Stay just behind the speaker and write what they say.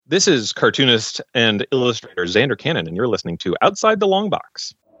This is cartoonist and illustrator Xander Cannon, and you're listening to Outside the Long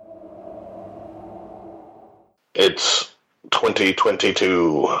Box. It's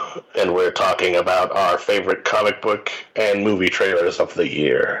 2022, and we're talking about our favorite comic book and movie trailers of the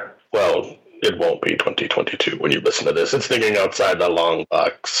year. Well, it won't be 2022 when you listen to this. It's Thinking Outside the Long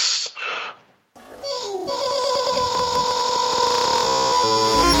Box.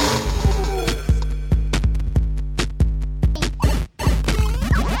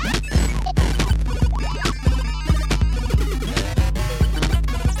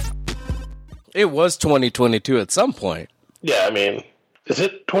 It was 2022 at some point. Yeah, I mean, is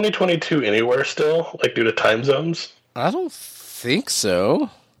it 2022 anywhere still? Like, due to time zones? I don't think so.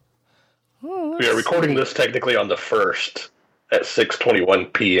 We are recording this technically on the 1st at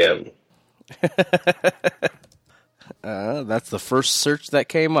 6:21 p.m. That's the first search that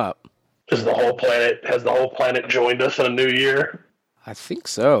came up. Has the whole planet joined us in a new year? I think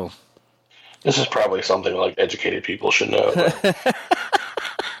so. This is probably something like educated people should know.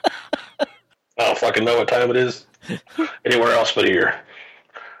 I don't fucking know what time it is anywhere else but here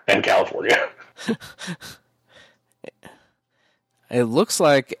and California. It looks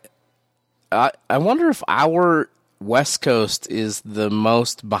like I wonder if our West Coast is the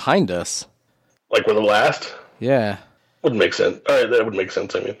most behind us. Like we're the last? Yeah. Wouldn't make sense. All right, that would make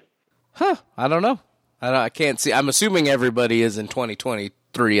sense, I mean. Huh. I don't know. I can't see. I'm assuming everybody is in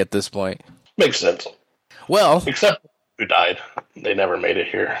 2023 at this point. Makes sense. Well. Except who died. They never made it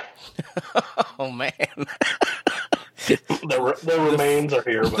here. Oh, man. Their remains are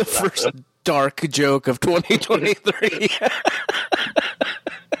here. But the first dark joke of 2023.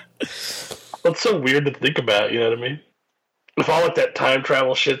 It's so weird to think about, you know what I mean? If all like that time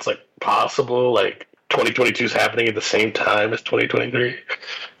travel shit's like possible, like 2022 is happening at the same time as 2023.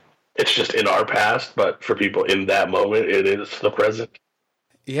 It's just in our past, but for people in that moment, it is the present.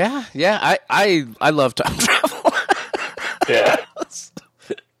 Yeah. I love time travel. Yeah.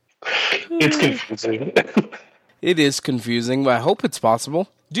 It's confusing. It is confusing, but I hope it's possible.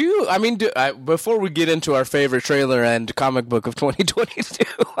 Before we get into our favorite trailer and comic book of 2022,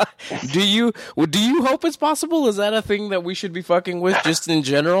 do you hope it's possible? Is that a thing that we should be fucking with just in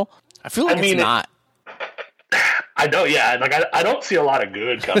general? I feel like it's not. I know, yeah. Like I don't see a lot of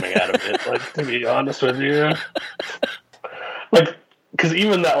good coming out of it. Like, to be honest with you, like, because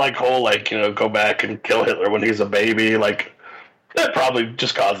even that like whole like, you know, go back and kill Hitler when he's a baby, like that probably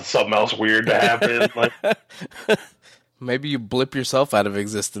just causes something else weird to happen. Like, maybe you blip yourself out of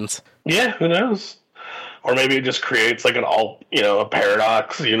existence. Yeah, who knows? Or maybe it just creates like a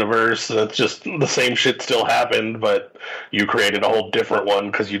paradox universe, and it's just the same shit still happened, but you created a whole different one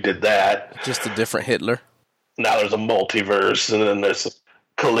because you did that. Just a different Hitler. Now there's a multiverse, and then there's a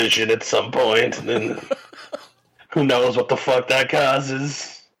collision at some point, and then who knows what the fuck that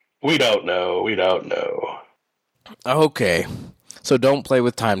causes? We don't know. Okay. So don't play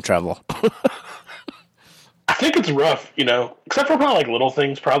with time travel. I think it's rough, you know, except for probably like little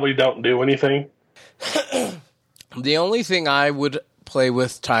things probably don't do anything. The only thing I would play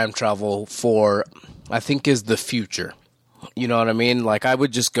with time travel for, I think, is the future. You know what I mean? Like, I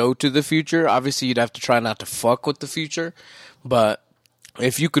would just go to the future. Obviously, you'd have to try not to fuck with the future. But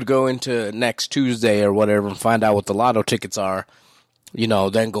if you could go into next Tuesday or whatever and find out what the lotto tickets are, you know,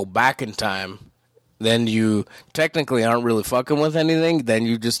 then go back in time, then you technically aren't really fucking with anything. Then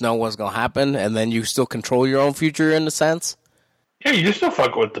you just know what's going to happen, and then you still control your own future in a sense. Yeah, you just still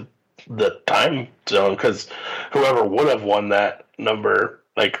fuck with the time zone, because whoever would have won that number,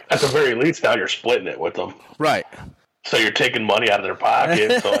 like, at the very least, now you're splitting it with them. Right. So you're taking money out of their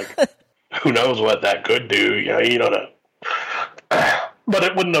pocket. So, like, who knows what that could do? You don't know. But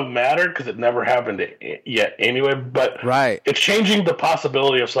it wouldn't have mattered because it never happened yet anyway. But right. It's changing the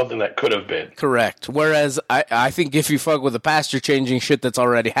possibility of something that could have been. Correct. Whereas I think if you fuck with the past, you're changing shit that's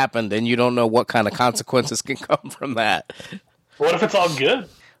already happened, and you don't know what kind of consequences can come from that. What if it's all good?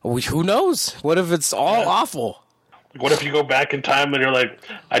 Who knows? What if it's all awful? What if you go back in time and you're like,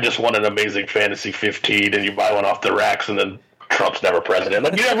 I just won an Amazing Fantasy 15, and you buy one off the racks, and then Trump's never president?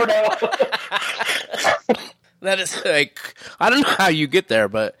 Like, you never know. That is, like, I don't know how you get there,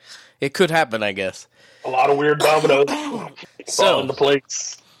 but it could happen, I guess. A lot of weird dominoes fall into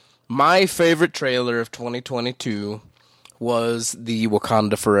place. My favorite trailer of 2022 was the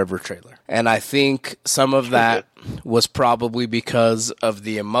Wakanda Forever trailer. And I think some of that was probably because of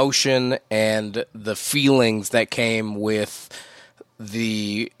the emotion and the feelings that came with and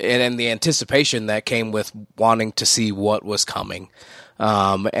the anticipation that came with wanting to see what was coming.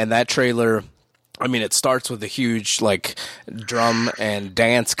 And that trailer I mean, it starts with a huge, like, drum and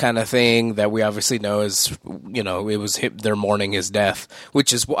dance kind of thing that we obviously know is, you know, it was they're mourning his death,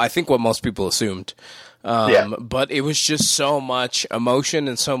 which is, I think, what most people assumed. But it was just so much emotion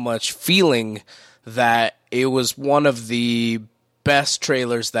and so much feeling that it was one of the best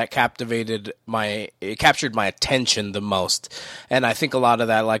trailers that captured my attention the most. And I think a lot of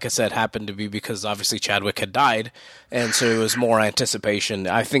that, like I said, happened to be because obviously Chadwick had died, and so it was more anticipation.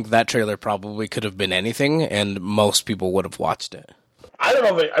 I think that trailer probably could have been anything, and most people would have watched it. I don't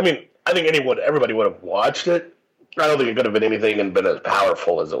know if I think everybody would have watched it. I don't think it could have been anything and been as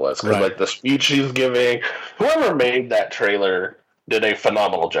powerful as it was. Because like the speech he's giving, whoever made that trailer did a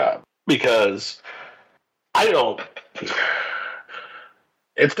phenomenal job. Because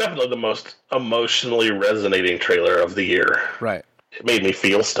it's definitely the most emotionally resonating trailer of the year. Right. It made me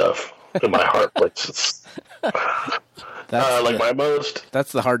feel stuff in my heart. That's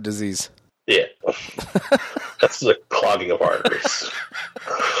the heart disease. Yeah. That's the clogging of arteries.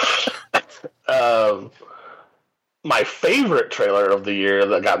 My favorite trailer of the year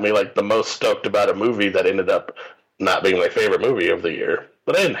that got me like the most stoked about a movie that ended up not being my favorite movie of the year,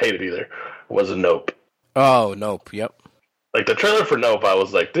 but I didn't hate it either, was Nope. Oh, Nope. Yep. Like the trailer for Nope, I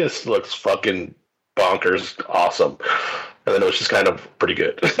was like, this looks fucking bonkers awesome. And then it was just kind of pretty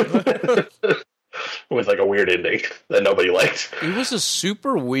good. With like a weird ending that nobody liked. It was a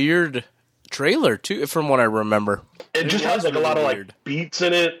super weird trailer too, from what I remember. It just has like really a lot of like beats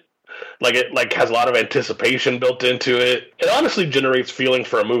in it. Like it like has a lot of anticipation built into it. It honestly generates feeling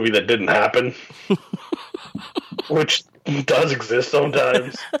for a movie that didn't happen. Which does exist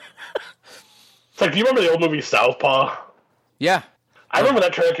sometimes. It's like, do you remember the old movie Southpaw? Yeah. I remember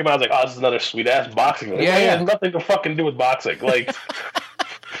that trailer came out, I was like, oh, this is another sweet ass boxing movie. Yeah, it has nothing to fucking do with boxing. Like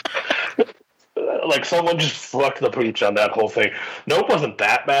like someone just fucked the pooch on that whole thing. Nope wasn't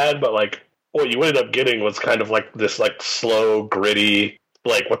that bad, but like what you ended up getting was kind of like this like slow, gritty,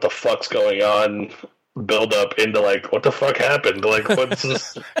 like what the fuck's going on build up into like what the fuck happened? Like what's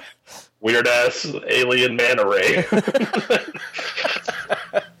this weird ass alien manta ray?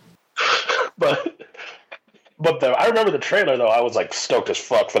 But I remember the trailer though. I was like stoked as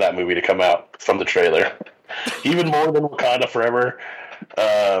fuck for that movie to come out from the trailer, even more than Wakanda Forever.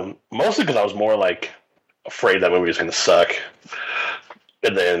 Mostly because I was more like afraid that movie was going to suck,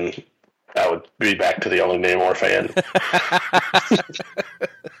 and then I would be back to the only Namor fan.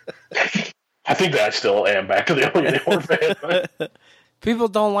 I think that I still am back to the only Namor fan. But people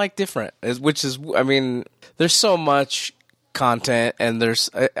don't like different, which is, I mean, there's so much content, and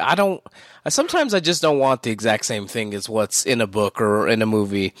sometimes I just don't want the exact same thing as what's in a book or in a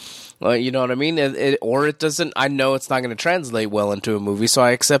movie. You know what I mean? Or it doesn't. I know it's not going to translate well into a movie, so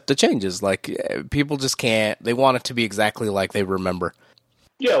I accept the changes. Like people just can't. They want it to be exactly like they remember.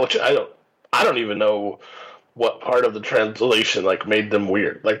 Yeah, which I don't even know what part of the translation like made them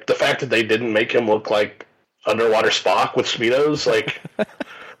weird. Like the fact that they didn't make him look like underwater Spock with Speedos. Like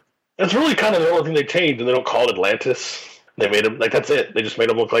that's really kind of the only thing they changed, and they don't call it Atlantis. They made him like that's it. They just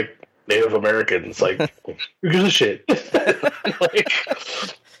made him look like Native Americans. Like who gives a shit? Like.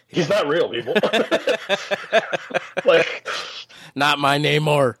 He's not real, people. Like, not my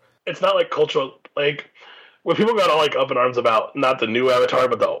Namor. It's not like cultural. Like when people got all like up in arms about not the new Avatar,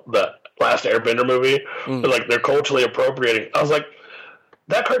 but the last Airbender movie, like they're culturally appropriating. I was like,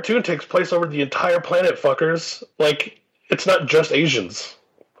 that cartoon takes place over the entire planet, fuckers. Like it's not just Asians.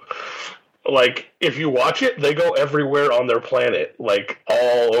 Like if you watch it, they go everywhere on their planet, like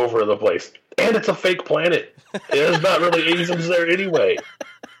all over the place, and it's a fake planet. There's not really Asians there anyway.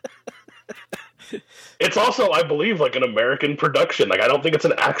 It's also, I believe, like an American production. Like, I don't think it's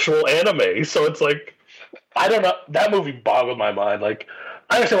an actual anime. So it's like, I don't know. That movie boggled my mind. Like,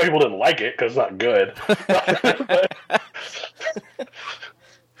 I understand why people didn't like it because it's not good.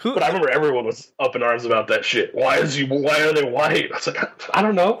 But I remember everyone was up in arms about that shit. Why are they white? I was like, I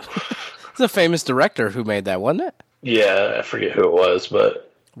don't know. It's a famous director who made that, wasn't it? Yeah, I forget who it was, but.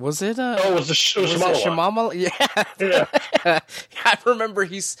 Was it? It was Shyamalan. Yeah. I remember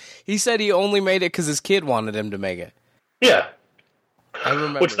he said he only made it because his kid wanted him to make it. Yeah. I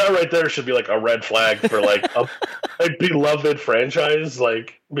remember. Which that right there should be like a red flag for like a beloved franchise.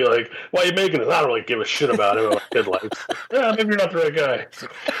 Like, be like, why are you making this? I don't really give a shit about it. My kid likes. Yeah, maybe you're not the right guy.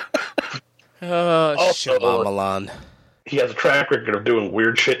 Also, Shyamalan. He has a track record of doing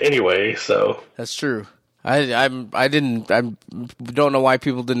weird shit anyway, so. That's true. I don't know why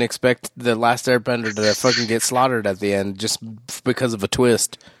people didn't expect the Last Airbender to fucking get slaughtered at the end just because of a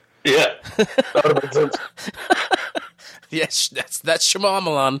twist. Yeah, that would make sense. Yes, that's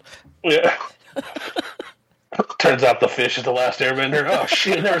Shyamalan. Yeah. Turns out the fish is the last airbender. Oh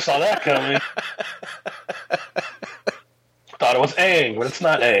shit, never saw that coming. Thought it was Aang, but it's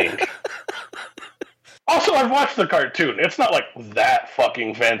not Aang. Also, I've watched the cartoon. It's not like that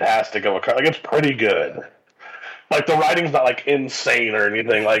fucking fantastic of a cartoon. Like, it's pretty good. Like, the writing's not like insane or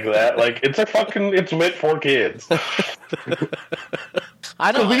anything like that. Like, it's it's meant for kids.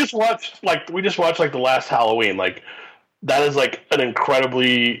 I don't. We just watched the last Halloween. Like, that is like an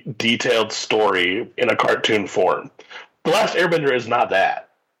incredibly detailed story in a cartoon form. The Last Airbender is not that.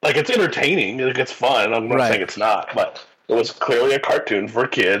 Like, it's entertaining. Like, it's fun. I'm not saying it's not, but it was clearly a cartoon for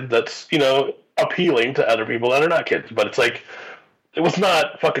kids that's, appealing to other people that are not kids. But it's like, it was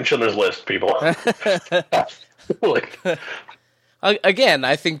not fucking Schindler's List, people. Again,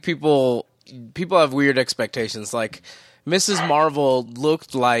 I think people have weird expectations. Like, Mrs. Marvel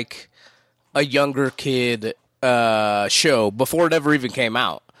looked like a younger kid show before it ever even came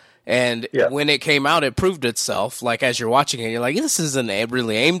out. And when it came out, it proved itself. Like, as you're watching it, you're like, this isn't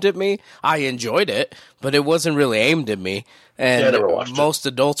really aimed at me. I enjoyed it, but it wasn't really aimed at me. And most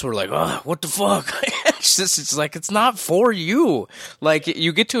adults were like, oh, what the fuck? It's like, it's not for you. Like,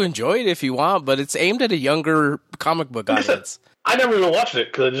 you get to enjoy it if you want, but it's aimed at a younger comic book audience. I never even watched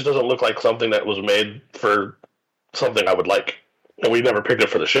it because it just doesn't look like something that was made for something I would like. And we never picked it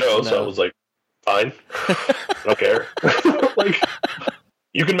for the show, so I was like, fine. I don't care. Like,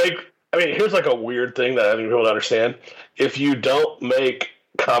 you can make... I mean, here's like a weird thing that I think people don't understand. If you don't make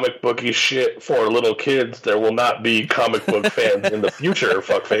comic booky shit for little kids, there will not be comic book fans in the future,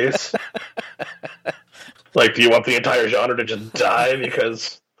 fuckface. Like, do you want the entire genre to just die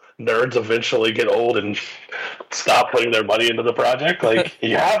because nerds eventually get old and stop putting their money into the project? Like,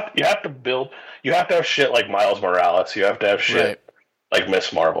 you have to build... You have to have shit like Miles Morales. You have to have shit like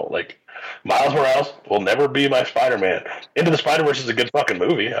Miss Marvel. Like, Miles Morales will never be my Spider-Man. Into the Spider-Verse is a good fucking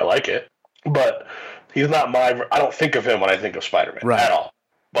movie. I like it. But he's not my... I don't think of him when I think of Spider-Man at all.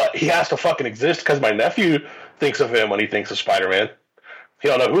 But he has to fucking exist because my nephew thinks of him when he thinks of Spider-Man. He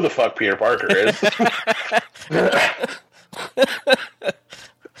don't know who the fuck Peter Parker is.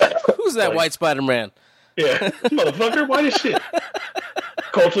 Who's that white Spider-Man? Yeah. Motherfucker, white as shit.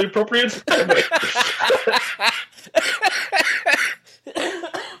 Culturally appropriate Spider-Man.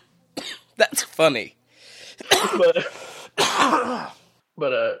 That's funny.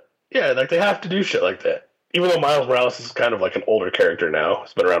 But yeah, like, they have to do shit like that. Even though Miles Morales is kind of like an older character now.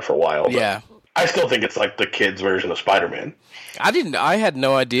 He's been around for a while. Yeah. I still think it's like the kids' version of Spider-Man. I had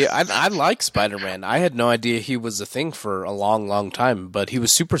no idea. I like Spider-Man. I had no idea he was a thing for a long, long time, but he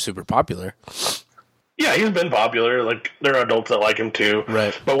was super, super popular. Yeah, he's been popular. Like, there are adults that like him too.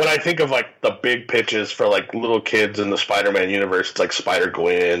 Right. But when I think of like the big pitches for like little kids in the Spider-Man universe, it's like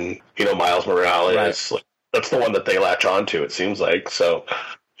Spider-Gwen, Miles Morales. Right. Like, that's the one that they latch on to, it seems like. So,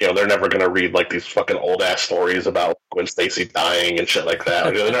 they're never going to read like these fucking old ass stories about Gwen Stacy dying and shit like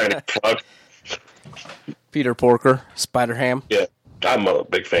that. They're not going to fuck. Peter Porker, Spider-Ham. Yeah, I'm a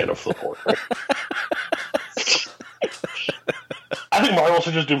big fan of the Porker. I think Marvel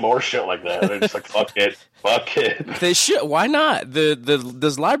should just do more shit like that. They're just like, fuck it. They should. Why not?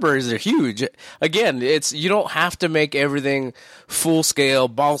 Those libraries are huge. Again, you don't have to make everything full scale,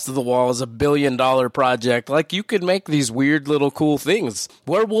 balls to the walls, $1 billion project. Like, you could make these weird little cool things.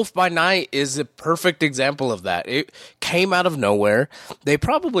 Werewolf by Night is a perfect example of that. It came out of nowhere. They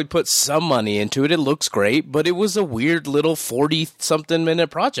probably put some money into it. It looks great, but it was a weird little 40-something minute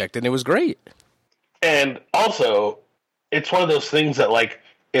project, and it was great. And also, it's one of those things that, like,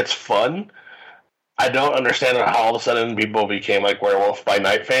 it's fun. I don't understand how all of a sudden people became, like, Werewolf by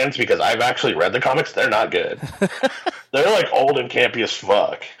Night fans, because I've actually read the comics. They're not good. They're, like, old and campy as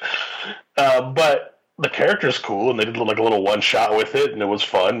fuck. But the character's cool, and they did, like, a little one-shot with it, and it was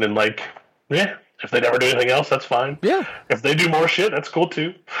fun, and, like, yeah, if they never do anything else, that's fine. Yeah. If they do more shit, that's cool,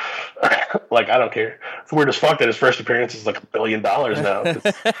 too. Like, I don't care. It's weird as fuck that his first appearance is, like, $1 billion now.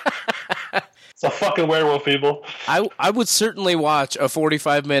 It's a fucking werewolf, people. I would certainly watch a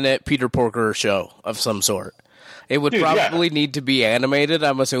 45-minute Peter Porker show of some sort. It would probably need to be animated,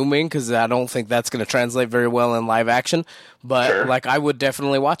 I'm assuming, because I don't think that's going to translate very well in live action. But like, I would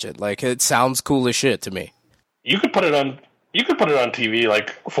definitely watch it. Like, it sounds cool as shit to me. You could put it on TV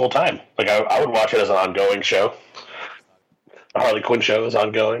like full time. Like, I would watch it as an ongoing show. A Harley Quinn show is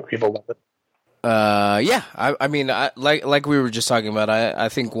ongoing. People love it. Yeah, I mean, like we were just talking about, I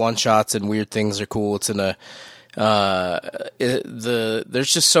think one shots and weird things are cool. It's in a,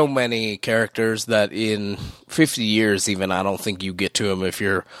 there's just so many characters that in 50 years even, I don't think you get to them if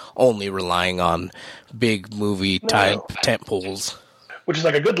you're only relying on big movie type tentpoles. Which is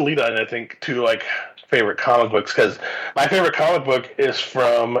like a good lead on, I think, to like favorite comic books, because my favorite comic book is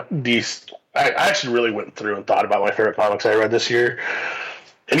from DC. I actually really went through and thought about my favorite comics I read this year.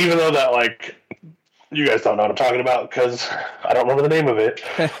 And even though that, like, you guys don't know what I'm talking about because I don't remember the name of it.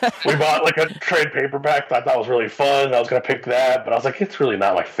 We bought like a trade paperback that I thought was really fun. I was going to pick that, but I was like, it's really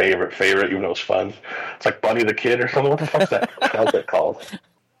not my favorite, even though it was fun. It's like Bunny the Kid or something. What the fuck's that? How's that called?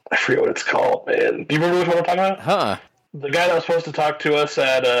 I forget what it's called, man. Do you remember which one I'm talking about? Huh. The guy that was supposed to talk to us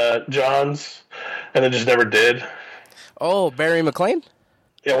at John's and then just never did. Oh, Barry McLean?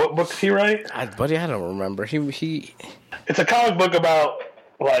 Yeah, what book did he write? Buddy, I don't remember. He. It's a comic book about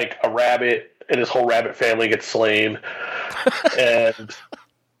like a rabbit and his whole rabbit family gets slain, and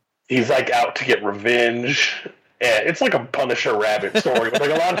he's like out to get revenge. And it's like a Punisher rabbit story with like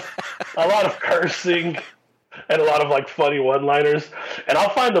a lot of cursing and a lot of like funny one-liners. And I'll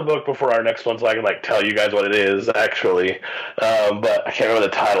find the book before our next one so I can like tell you guys what it is actually. But I can't remember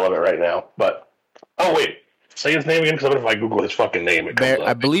the title of it right now. But oh wait. Say his name again, because if I Google his fucking name, it comes up.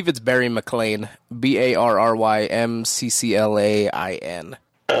 I believe it's Barry McLean. BarryMcClain.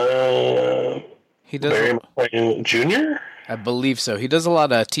 He does. Barry McLean Jr.? I believe so. He does a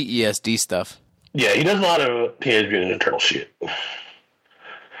lot of TESD stuff. Yeah, he does a lot of Teenage Mutant Ninja Turtle shit.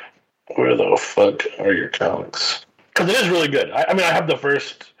 Where the fuck are your comics? Because it is really good. I mean, I have the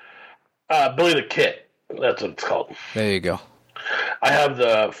first Billy the Kid. That's what it's called. There you go. I have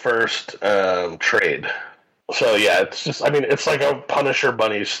the first trade. So yeah, it's just, I mean, it's like a Punisher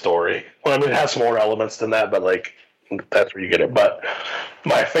Bunny story. Well, I mean, it has some more elements than that, but like, that's where you get it. But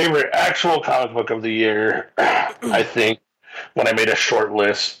my favorite actual comic book of the year, I think, when I made a short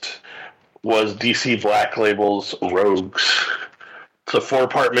list, was DC Black Label's Rogues. It's a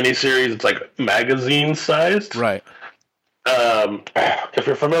 4-part miniseries. It's like magazine sized. Right. If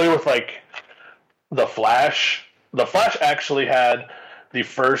you're familiar with like The Flash actually had the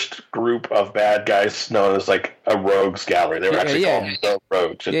first group of bad guys known as like a rogues gallery. They were actually called the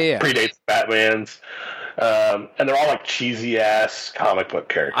Rogues. It predates Batman's. And they're all like cheesy ass comic book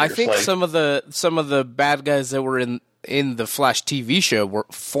characters. I think like, some of the bad guys that were in the Flash TV show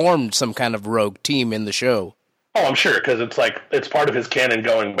formed some kind of rogue team in the show. Oh, I'm sure, because it's part of his canon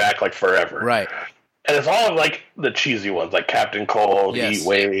going back like forever. Right. And it's all of like the cheesy ones, like Captain Cold, Heat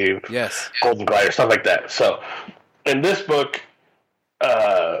Wave, Golden Glider, stuff like that. So in this book,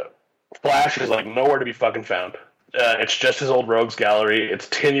 Flash is like nowhere to be fucking found. It's just his old rogues gallery. It's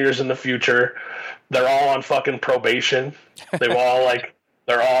 10 years in the future. They're all on fucking probation. They're all like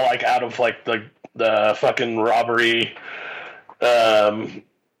out of like the fucking robbery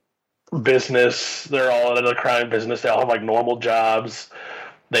business. They're all in the crime business. They all have like normal jobs.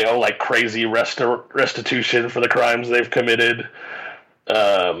 They owe like crazy restitution for the crimes they've committed.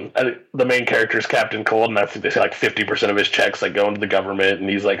 The main character is Captain Cold, and I think they say like 50% of his checks like go into the government, and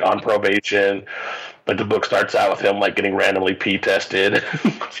he's like on probation. But the book starts out with him like getting randomly pee tested,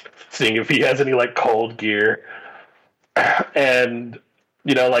 seeing if he has any like cold gear, and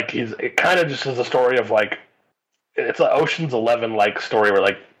you know, like it kind of just is a story of like it's an Ocean's 11 like story where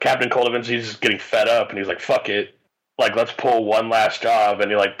like Captain Cold eventually is just getting fed up, and he's like, "Fuck it, like let's pull one last job," and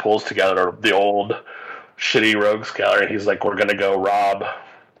he like pulls together the old shitty rogues gallery, and he's like, we're gonna go rob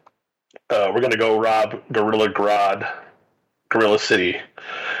Gorilla City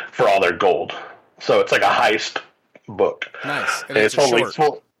for all their gold. So it's like a heist book. Nice. And it's only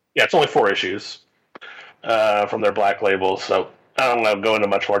it's only 4 issues from their Black Label. So I don't know, go into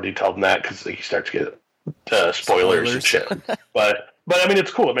much more detail than that because he starts to get spoilers and shit. but I mean,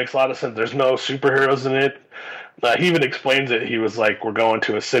 it's cool. It makes a lot of sense. There's no superheroes in it. He even explains it. He was like, we're going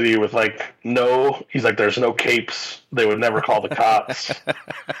to a city with like he's like, there's no capes. They would never call the cops.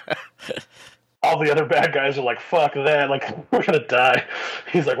 All the other bad guys are like, fuck that. Like, we're going to die.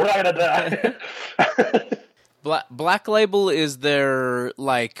 He's like, we're not going to die. Black Label is their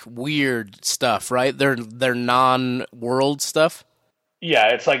like weird stuff, right? Their non-world stuff. Yeah,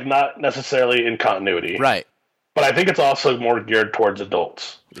 it's like not necessarily in continuity. Right. But I think it's also more geared towards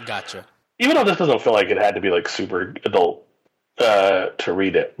adults. Gotcha. Even though this doesn't feel like it had to be like super adult to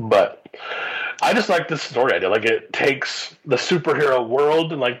read it, but I just like this story idea. Like it takes the superhero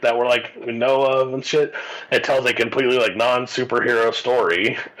world and like that we know of and shit. It tells a completely like non-superhero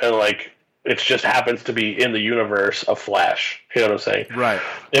story, and like it just happens to be in the universe of Flash. You know what I'm saying? Right.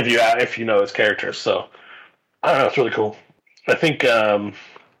 If you know his characters, so I don't know. It's really cool. I think I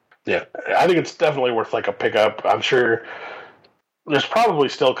think it's definitely worth like a pickup. I'm sure. There's probably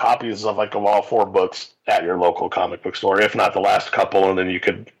still copies of all 4 books at your local comic book store, if not the last couple, and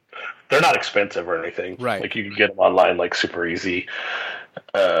then they're not expensive or anything. Right. Like you can get them online like super easy.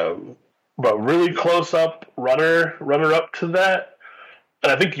 But really close up runner up to that.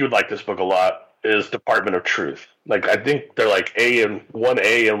 And I think you would like this book a lot. is Department of Truth. Like, I think they're like one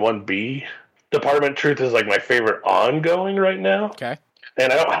A and one B. Department of Truth is like my favorite ongoing right now. Okay.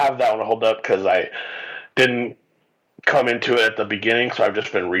 And I don't have that one hold up because I didn't come into it at the beginning, so I've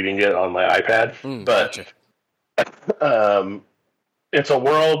just been reading it on my iPad. But it's a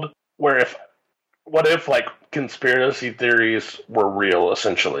world where what if like conspiracy theories were real,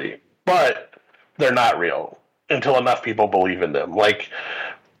 essentially, but they're not real until enough people believe in them. Like,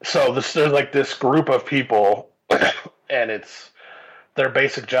 so there's like this group of people, and their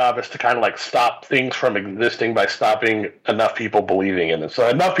basic job is to kind of like stop things from existing by stopping enough people believing in it. So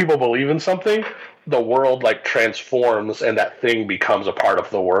enough people believe in something, the world like transforms, and that thing becomes a part of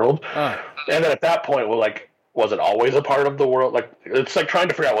the world. And then at that point, was it always a part of the world? Like, it's like trying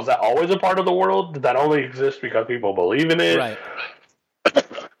to figure out, was that always a part of the world? Did that only exist because people believe in it? Right.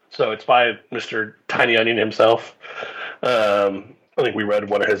 So it's by Mr. Tiny Onion himself. I think we read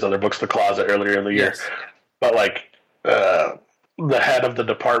one of his other books, The Closet, earlier in the year. Yes. But like, the head of the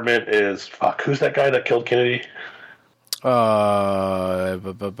department is who's that guy that killed Kennedy?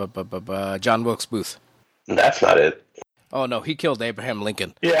 John Wilkes Booth. That's not it. Oh no, he killed Abraham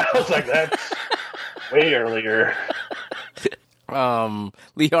Lincoln. Yeah, I was like, that's way earlier.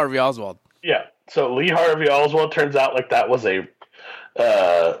 Lee Harvey Oswald. Yeah. So Lee Harvey Oswald, turns out like that was it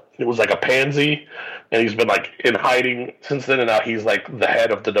was like a pansy, and he's been like in hiding since then, and now he's like the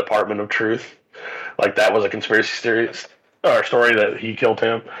head of the Department of Truth. Like, that was a conspiracy theory or story that he killed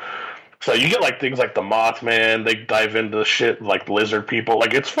him. So you get like things like the Mothman. They dive into shit like lizard people.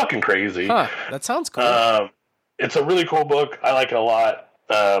 Like, it's fucking crazy. Huh, that sounds cool. It's a really cool book. I like it a lot.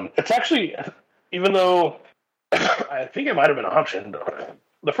 It's actually, even though I think it might have been an option,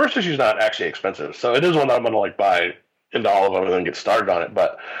 the first issue is not actually expensive. So it is one that I'm going to like buy into all of them and then get started on it.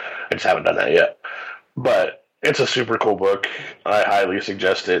 But I just haven't done that yet. But it's a super cool book. I highly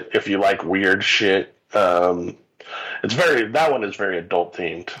suggest it if you like weird shit. That one is very adult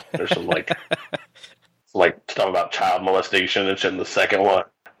themed. There's some like stuff about child molestation and shit in the second one.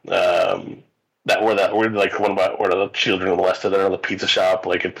 That weird like one about where the children are molested at the pizza shop.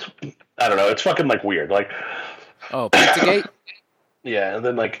 Like, it's, I don't know, it's fucking like weird. Like, oh, Pizzagate. Yeah, and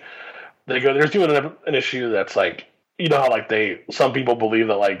then like there's doing an issue that's like, you know how like some people believe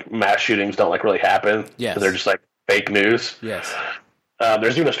that like mass shootings don't like really happen. Yes. They're just like fake news. Yes.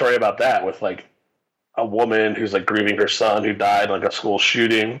 There's even a story about that with like a woman who's like grieving her son who died in like a school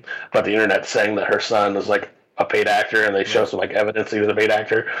shooting, but the internet saying that her son is like a paid actor, and they show some like evidence that he's a paid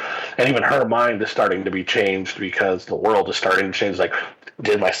actor, and even her mind is starting to be changed because the world is starting to change. Like,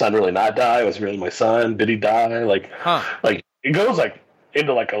 did my son really not die? Was it really my son? Did he die? Like, like it goes like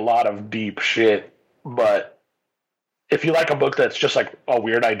into like a lot of deep shit. But if you like a book that's just like a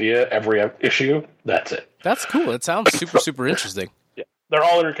weird idea every issue, that's it. That's cool. It sounds super interesting. Yeah, they're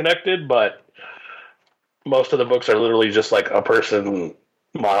all interconnected, but most of the books are literally just like a person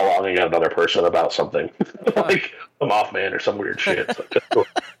monologuing at another person about something, like a Mothman or some weird shit. So,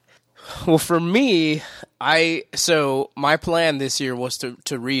 well, for me, my plan this year was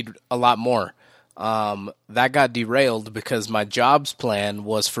to read a lot more. That got derailed because my jobs plan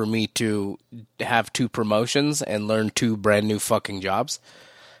was for me to have 2 promotions and learn 2 brand new fucking jobs.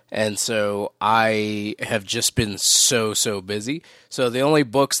 And so I have just been so busy. So the only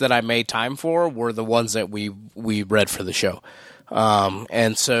books that I made time for were the ones that we read for the show.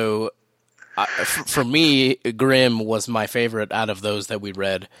 And so for me, Grimm was my favorite out of those that we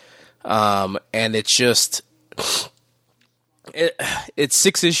read. And it's just, it's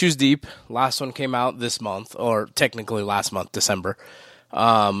 6 issues deep. Last one came out this month, or technically last month, December.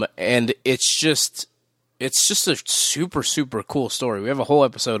 And it's just a super cool story. We have a whole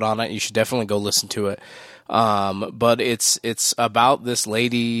episode on it. You should definitely go listen to it. But it's about this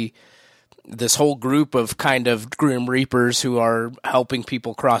lady, this whole group of kind of Grim Reapers who are helping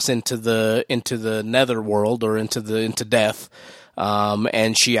people cross into the netherworld or into death.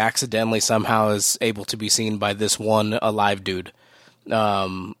 And she accidentally somehow is able to be seen by this one alive dude.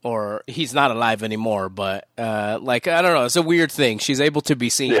 Or he's not alive anymore, but like, I don't know, it's a weird thing. She's able to be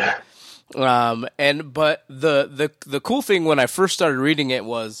seen. Yeah. But the cool thing when I first started reading it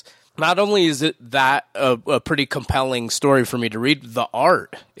was, not only is it that a pretty compelling story for me to read,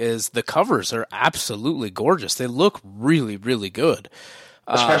 the covers are absolutely gorgeous. They look really, really good.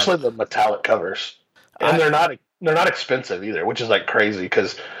 Especially the metallic covers. And they're not expensive either, which is like crazy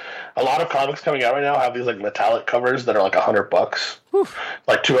because a lot of comics coming out right now have these like metallic covers that are like $100,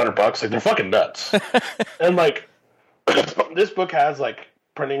 like $200. Like, they're fucking nuts. And like this book has like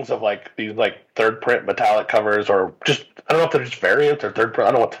printings of like these like third print metallic covers, or just, I don't know if they're just variants or third print.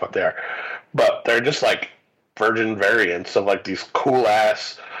 I don't know what the fuck they are, but they're just like virgin variants of like these cool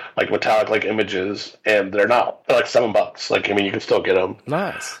ass like metallic like images, and they're like $7. Like, I mean, you can still get them.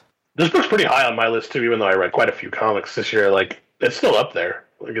 Nice. This book's pretty high on my list too, even though I read quite a few comics this year. Like, it's still up there.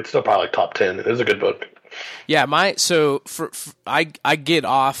 Like, it's still probably like top 10. It is a good book. Yeah, I get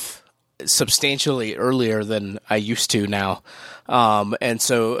off substantially earlier than I used to now. And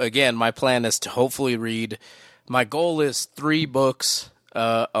so again, my plan is to hopefully read. My goal is 3 books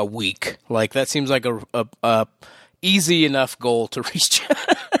a week. Like, that seems like a easy enough goal to reach.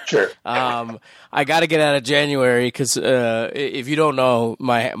 Sure. I got to get out of January because if you don't know,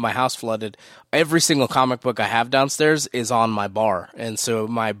 my house flooded. Every single comic book I have downstairs is on my bar, and so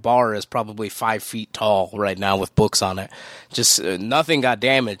my bar is probably 5 feet tall right now with books on it. Just nothing got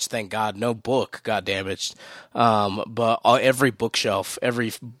damaged, thank God. No book got damaged, but every bookshelf, all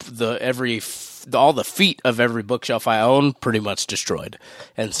the feet of every bookshelf I own pretty much destroyed,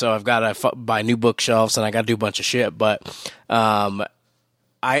 and so I've got to buy new bookshelves and I got to do a bunch of shit, but.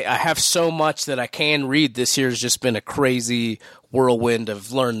 I have so much that I can read. This year's just been a crazy whirlwind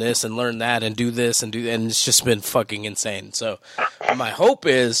of learn this and learn that and do this and it's just been fucking insane. So my hope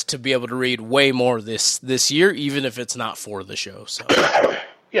is to be able to read way more this year, even if it's not for the show. So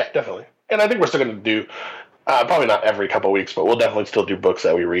yeah, definitely. And I think we're still going to do probably not every couple of weeks, but we'll definitely still do books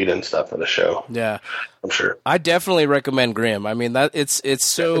that we read and stuff for the show. Yeah, I'm sure. I definitely recommend Grimm. I mean, that it's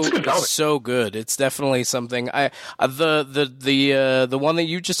so good. It's definitely something. The one that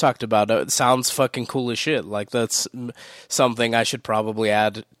you just talked about sounds fucking cool as shit. Like, that's something I should probably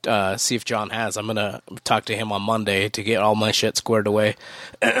add. See if John has. I'm gonna talk to him on Monday to get all my shit squared away.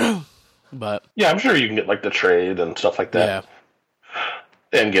 But yeah, I'm sure you can get like the trade and stuff like that.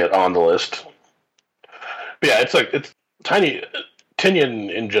 Yeah. And get on the list. But yeah, it's tiny.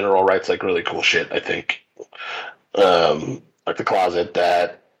 Tinian in general writes like really cool shit, I think. Like The Closet,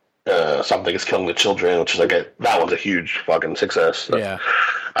 that Something is Killing the Children, which is like that one's a huge fucking success. So yeah.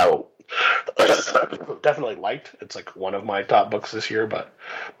 I definitely liked. It's like one of my top books this year, but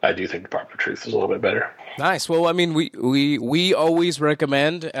I do think Department of Truth is a little bit better. Nice. Well, I mean, we always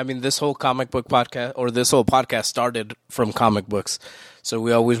recommend. I mean, this whole comic book podcast, or this whole podcast, started from comic books. So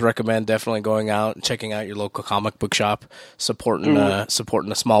we always recommend definitely going out and checking out your local comic book shop, supporting a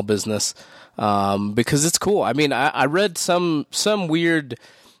small business, because it's cool. I mean, I read some weird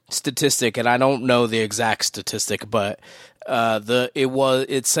statistic, and I don't know the exact statistic, but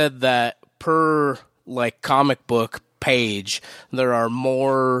it said that per like comic book page there are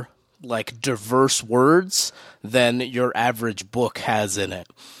more like diverse words than your average book has in it.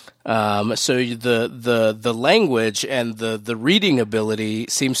 So the language and the reading ability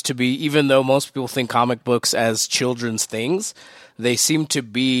seems to be, even though most people think comic books as children's things, they seem to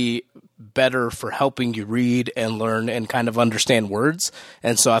be better for helping you read and learn and kind of understand words.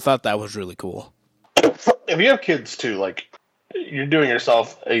 And so I thought that was really cool. If you have kids too, like, you're doing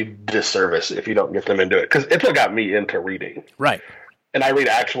yourself a disservice if you don't get them into it, because it's what got me into reading. Right. And I read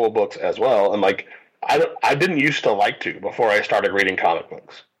actual books as well. And like, I didn't used to like to before I started reading comic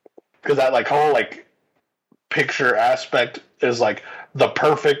books. Because that like whole like picture aspect is like the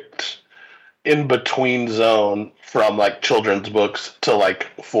perfect in between zone from like children's books to like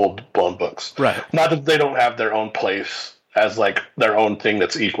full blown books. Right. Not that they don't have their own place as like their own thing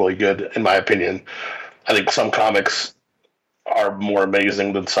that's equally good, in my opinion. I think some comics are more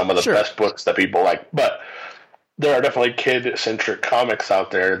amazing than some of the best books that people like. But there are definitely kid centric comics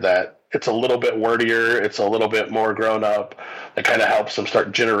out there that it's a little bit wordier, it's a little bit more grown up. It kind of helps them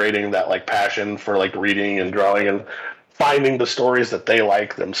start generating that like passion for like reading and drawing and finding the stories that they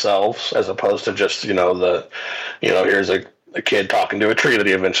like themselves, as opposed to just, here's a kid talking to a tree that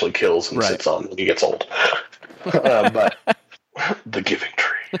he eventually kills and sits on when he gets old. But The Giving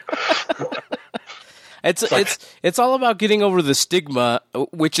Tree. It's all about getting over the stigma,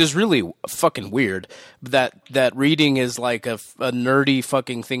 which is really fucking weird, that reading is like a nerdy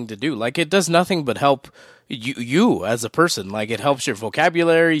fucking thing to do. Like, it does nothing but help you as a person. Like, it helps your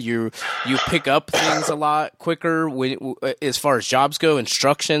vocabulary. You pick up things a lot quicker as far as jobs go,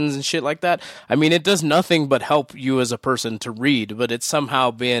 instructions and shit like that. I mean, it does nothing but help you as a person to read, but it's somehow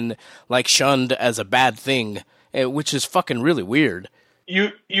been like shunned as a bad thing, which is fucking really weird.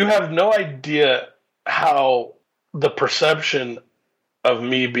 You have no idea how the perception of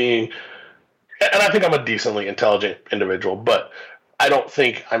me being, and I think I'm a decently intelligent individual, but I don't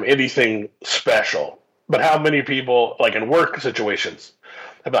think I'm anything special. But how many people, like in work situations,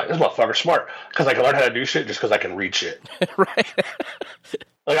 I'd be like, this motherfucker's smart because I can learn how to do shit just because I can read shit. Right.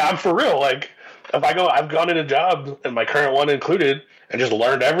 Like, I'm for real. Like, I've gone into jobs, and my current one included, and just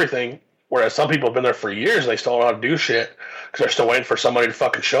learned everything. Whereas some people have been there for years and they still don't know how to do shit because they're still waiting for somebody to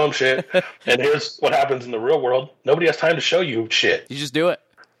fucking show them shit. And here's what happens in the real world. Nobody has time to show you shit. You just do it.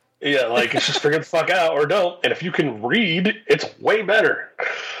 Yeah, like, it's just figure the fuck out or don't. And if you can read, it's way better.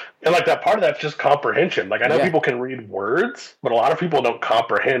 And, like, that part of that's just comprehension. Like, I know people can read words, but a lot of people don't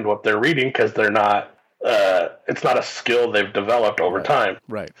comprehend what they're reading because they're not, it's not a skill they've developed over time.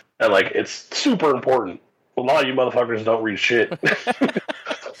 Right. And, like, it's super important. A lot of you motherfuckers don't read shit.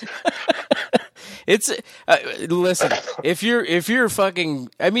 It's listen. If you're fucking,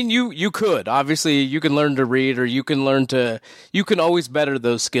 I mean, you could obviously you can learn to read, or you can always better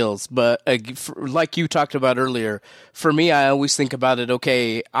those skills. But like you talked about earlier, for me, I always think about it.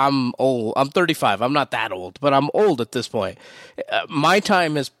 Okay, I'm old. I'm 35. I'm not that old, but I'm old at this point. My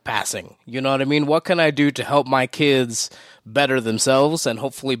time is passing. You know what I mean? What can I do to help my kids better themselves and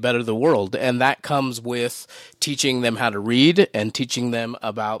hopefully better the world? And that comes with teaching them how to read, and teaching them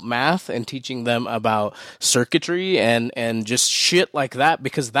about math, and teaching them about circuitry and just shit like that,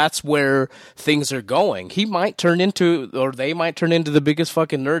 because that's where things are going. They might turn into the biggest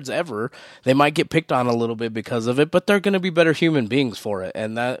fucking nerds ever. They might get picked on a little bit because of it, but they're going to be better human beings for it.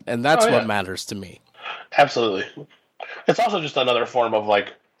 And that's what matters to me. Absolutely. It's also just another form of,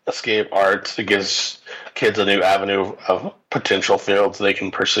 like, escape arts. It gives kids a new avenue of potential fields they can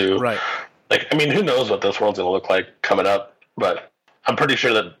pursue. Right. Like, I mean, who knows what this world's going to look like coming up, but I'm pretty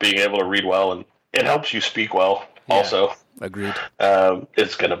sure that being able to read well, and it helps you speak well also. Agreed.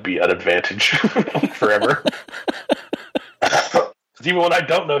 It's going to be an advantage forever. Even when I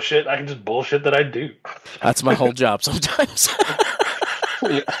don't know shit, I can just bullshit that I do. That's my whole job sometimes.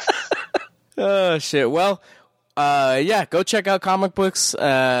 Oh, shit. Well, go check out comic books.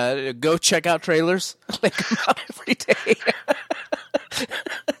 Go check out trailers. They come out every day.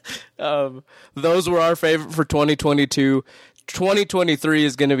 Those were our favorite for 2022. 2023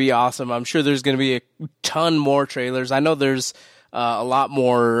 is going to be awesome. I'm sure there's going to be a ton more trailers. I know there's a lot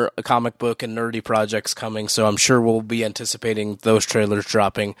more comic book and nerdy projects coming, so I'm sure we'll be anticipating those trailers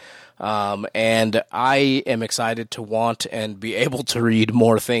dropping. And I am excited to want and be able to read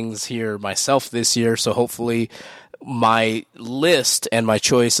more things here myself this year, so hopefully my list and my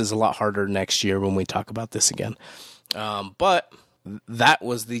choice is a lot harder next year when we talk about this again. But that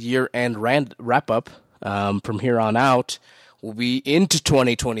was the year-end wrap-up. From here on out, we'll be into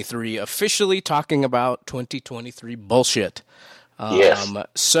 2023, officially talking about 2023 bullshit. Yes.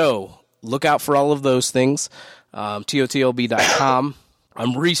 So look out for all of those things. TOTLB.com.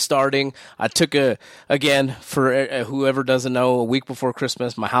 I'm restarting. I took again, for whoever doesn't know, a week before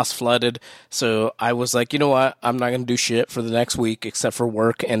Christmas, my house flooded. So I was like, you know what? I'm not going to do shit for the next week except for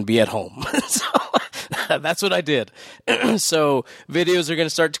work and be at home. So that's what I did. So videos are going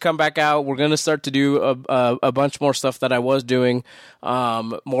to start to come back out. We're going to start to do a bunch more stuff that I was doing.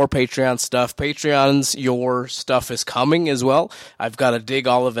 More Patreon stuff. Patreons, your stuff is coming as well. I've got to dig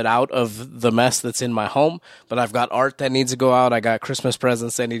all of it out of the mess that's in my home, but I've got art that needs to go out. I got Christmas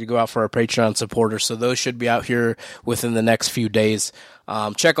presents that need to go out for our Patreon supporters, so those should be out here within the next few days.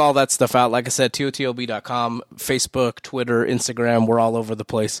 Check all that stuff out. Like I said, TOTLB.com, Facebook, Twitter, Instagram, we're all over the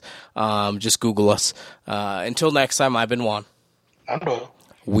place. Just Google us. Until next time, I've been Juan. I'm Doyle.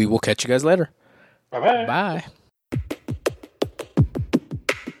 We will catch you guys later. Bye-bye. Bye.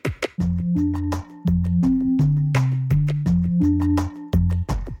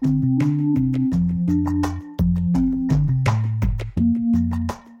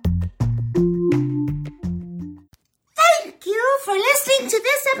 To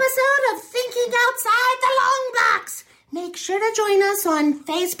this episode of Thinking Outside the Long Box. Make sure to join us on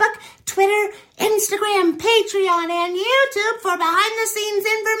Facebook, Twitter, Instagram, Patreon, and YouTube for behind-the-scenes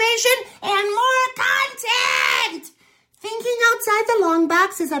information and more content. Thinking Outside the Long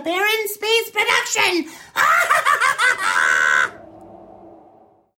Box is a Barren Space production.